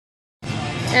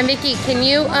And Vicky, can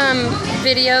you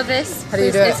video this? How do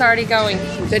you do it? It's already going.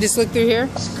 They just look through here?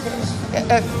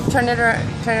 Turn it around.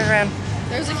 Turn it around.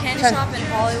 There's a candy shop in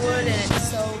Hollywood, and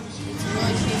it's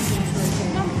really tasty.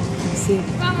 See?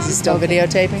 Is it still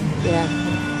videotaping? Yeah.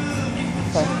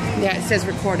 Okay. Yeah, it says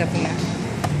record up in there.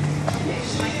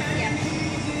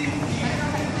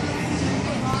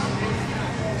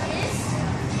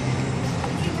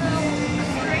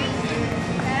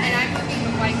 And I'm looking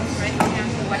the white ones, right? Yeah,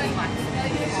 the white ones.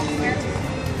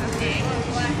 Okay.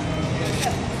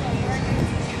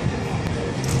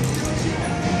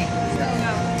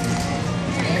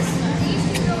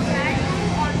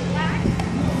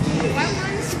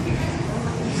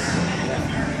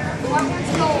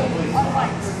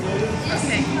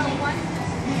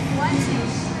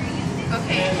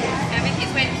 Okay. And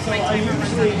Vicky's waiting for my turn.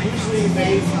 Usually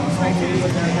they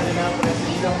when they're headed out, but if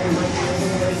you don't might be a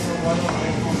little late for one of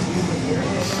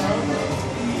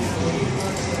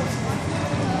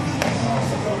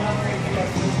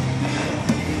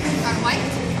White?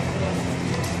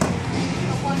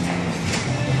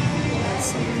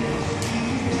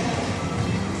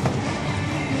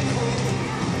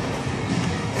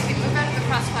 Okay, move out of the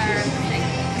crossfire.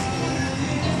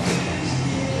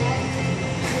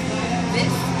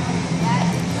 This?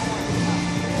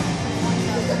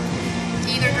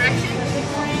 Either direction?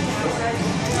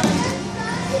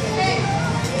 I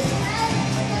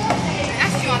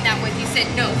asked you on that one, you said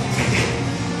no.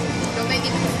 Don't make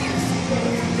it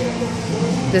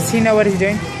confused. Does he know what he's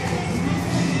doing? I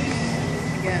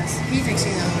guess. He thinks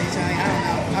he knows what he's doing. I don't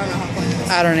know. I don't know how fun it is.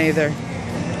 I don't either.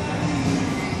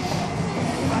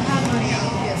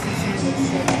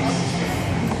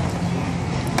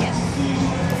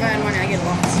 If I had money, I'd get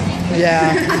lost.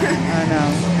 Yeah, I know.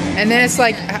 And then it's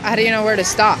like, how do you know where to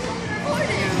stop?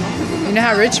 You know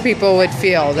how rich people would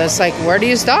feel. That's like, where do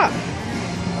you stop?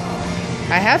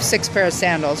 I have 6 pair of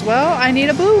sandals. Well, I need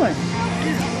a blue one.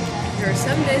 There are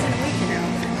 7 days in a week, you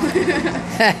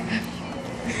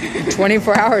know.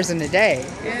 24 hours in a day.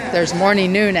 Yeah. There's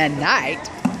morning, noon, and night.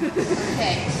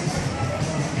 Okay.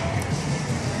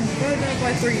 Divide that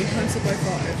by 3, times it by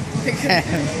 5.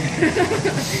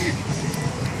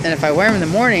 And if I wear them in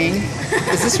the morning,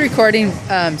 is this recording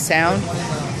sound?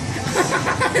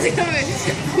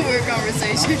 Weird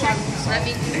conversation. Let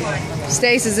me keep on.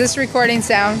 Stace, is this recording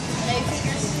sound?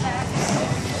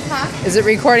 Huh? Is it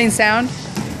recording sound?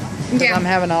 Yeah. I'm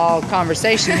having all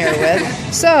conversation here with.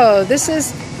 So this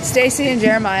is Stacy and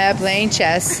Jeremiah playing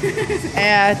chess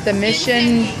at the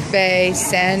Mission Bay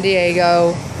San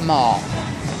Diego Mall.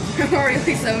 I'm already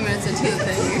like 7 minutes into the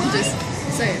thing. You can just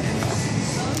say it.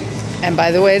 And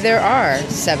by the way, there are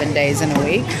 7 days in a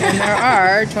week, and there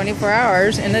are 24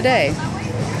 hours in a day.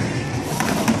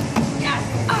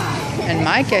 And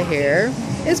Micah here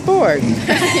is bored.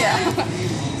 Yeah.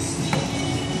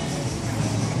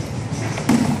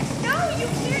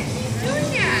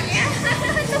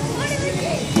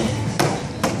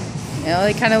 Well,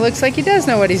 he kind of looks like he does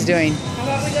know what he's doing. How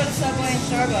about we go to Subway and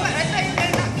Starbucks? I thought you were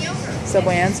going to knock me over.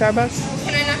 Subway and Starbucks?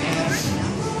 Can I knock you over?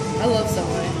 I love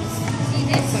Subway.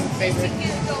 It's my favorite.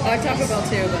 I like Taco Bell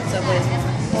too, but Subway is more.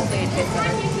 Hopefully it tastes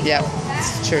better. Yep,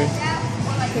 it's true.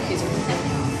 Cookies are really good.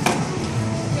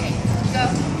 Okay, go.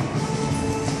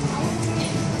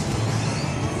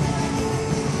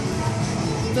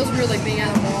 It feels weird like being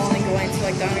at a mall and going to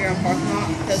like down your own parking lot.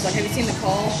 Because like, have you seen the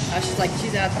call?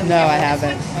 She's at the No, mall. I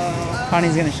haven't.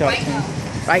 Connie's going to show it to me.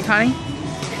 Right, Connie?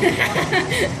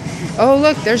 Oh,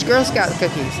 look, there's Girl Scout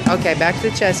cookies. Okay, back to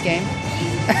the chess game.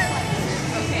 Okay.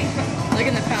 Like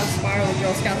in the past spiral, the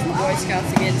Girl Scouts and the Boy Scouts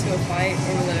to get into a fight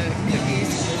over the cookies.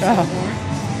 Oh.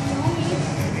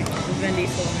 The Vin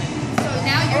Diesel. So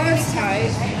now you're it's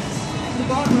tight. The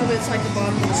bottom of it's like the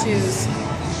bottom of the shoes.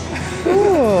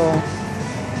 Cool.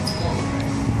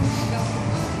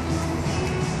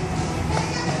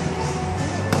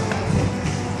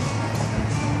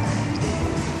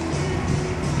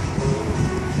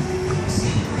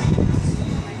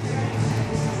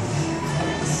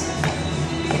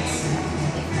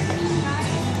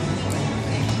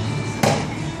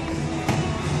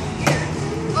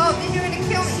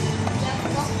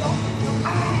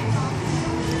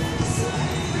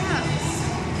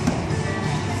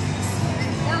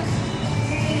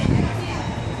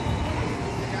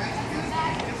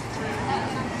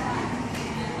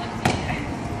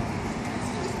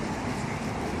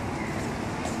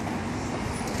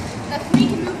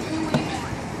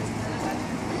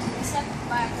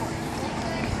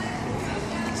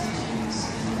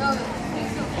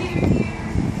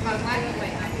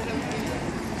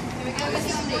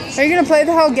 Are you going to play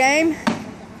the whole game?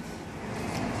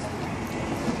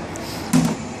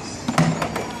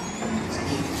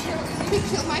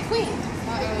 killed my queen.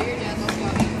 Uh-oh, your dad loves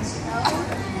mommy.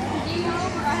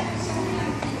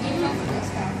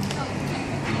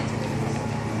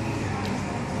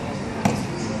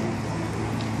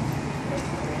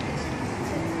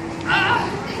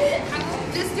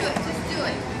 Just do it. Just do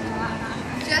it.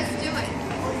 Just do it.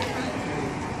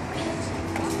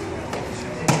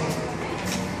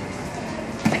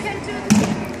 I can't do it.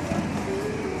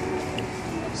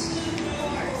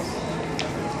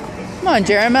 Come on,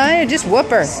 Jeremiah, just whoop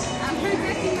her. I'm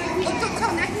protecting my queen. Look,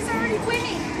 look, Necky's already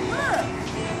winning. Look.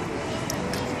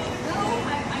 No,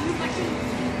 I'm protecting.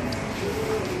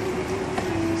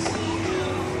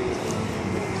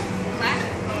 Black.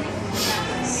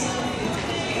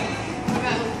 What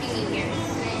about pingy here?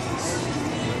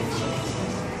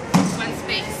 One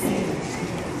space.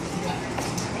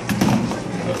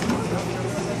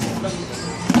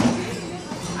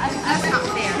 That's not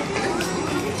fair.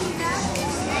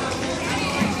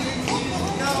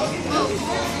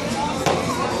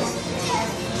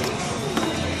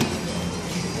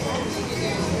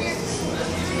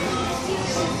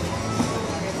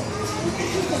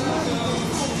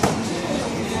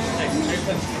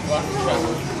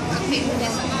 Okay,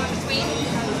 this one in between.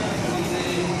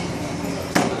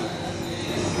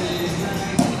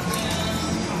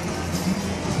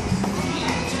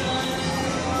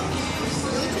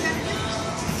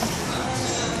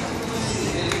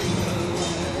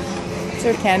 Is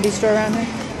there a candy store around here? I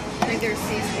think there's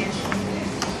C-SPAN.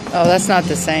 Oh, that's not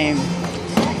the same.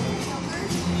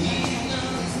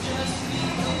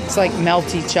 It's like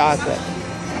melty chocolate.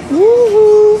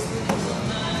 Woohoo!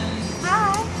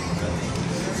 Hi.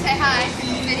 Say hi.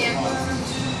 Video.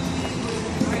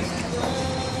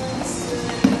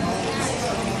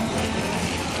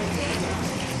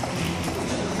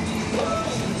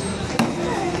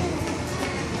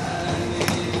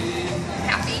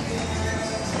 Happy.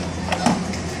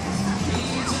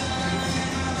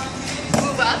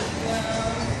 Move up.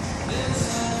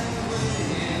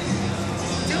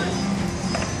 Do it.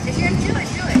 If you're gonna do it,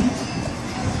 do it.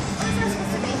 What is that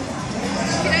supposed to be?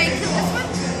 Can I kill this one?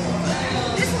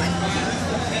 This one.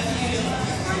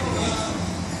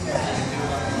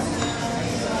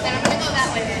 Then I'm gonna go that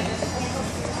way then.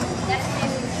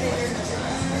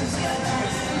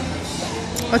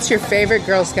 What's your favorite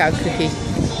Girl Scout cookie?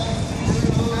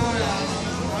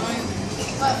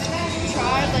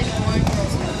 Tried like one Girl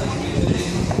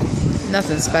Scout.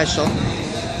 Nothing special.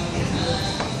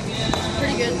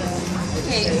 Pretty good though.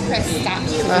 Okay, press stop.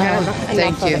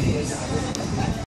 Thank you.